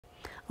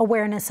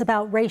Awareness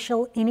about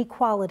racial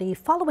inequality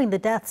following the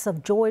deaths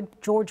of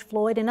George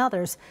Floyd and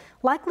others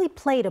likely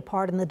played a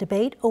part in the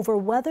debate over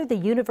whether the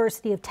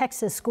University of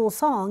Texas school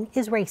song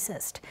is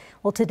racist.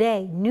 Well,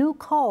 today, new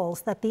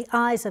calls that the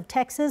Eyes of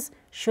Texas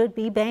should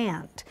be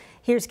banned.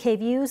 Here's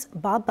KVUE's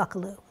Bob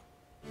Buckaloo.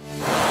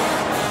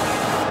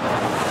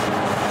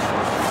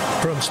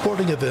 From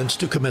sporting events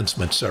to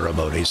commencement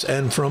ceremonies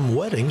and from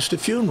weddings to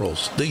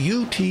funerals, the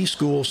UT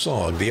school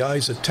song, The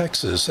Eyes of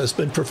Texas, has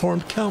been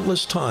performed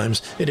countless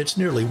times in its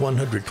nearly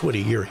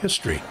 120-year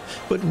history,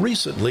 but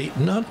recently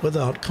not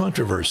without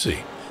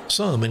controversy.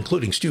 Some,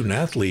 including student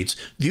athletes,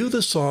 view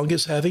the song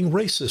as having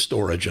racist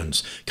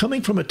origins,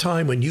 coming from a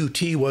time when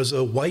UT was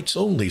a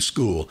whites-only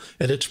school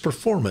and its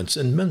performance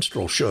in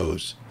minstrel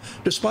shows.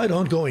 Despite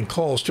ongoing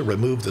calls to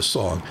remove the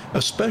song,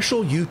 a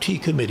special UT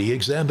committee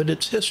examined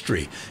its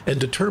history and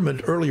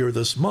determined earlier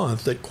this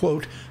month that,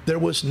 quote, there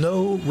was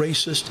no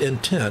racist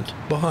intent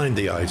behind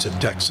The Eyes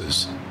of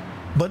Texas.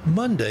 But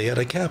Monday at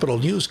a Capitol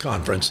News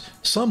conference,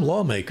 some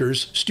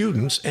lawmakers,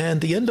 students,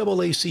 and the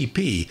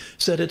NAACP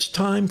said it's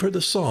time for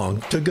the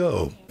song to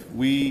go.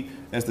 We,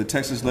 as the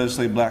Texas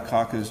Legislative Black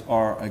Caucus,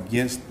 are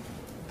against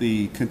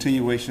the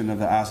continuation of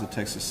the Eyes of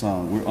Texas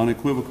song. We're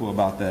unequivocal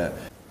about that.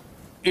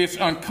 It's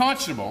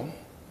unconscionable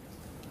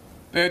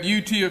that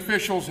UT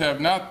officials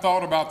have not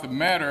thought about the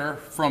matter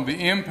from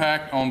the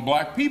impact on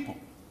black people,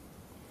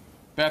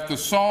 that the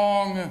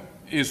song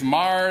is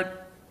mired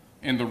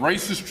in the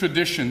racist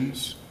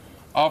traditions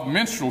of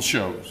minstrel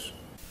shows.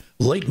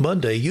 Late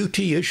Monday, UT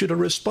issued a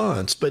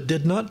response but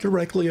did not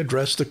directly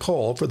address the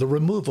call for the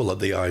removal of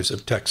The Eyes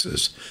of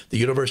Texas. The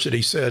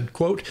university said,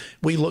 quote,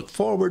 we look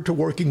forward to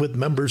working with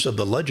members of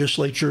the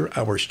legislature,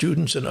 our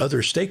students, and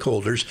other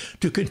stakeholders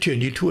to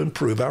continue to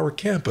improve our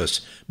campus,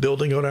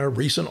 building on our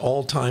recent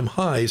all-time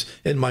highs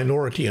in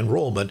minority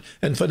enrollment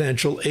and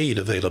financial aid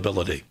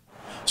availability.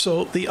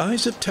 So The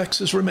Eyes of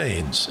Texas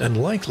remains, and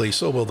likely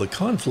so will the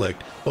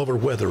conflict over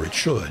whether it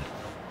should.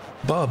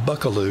 Bob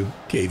Buckaloo,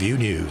 KVUE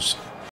News.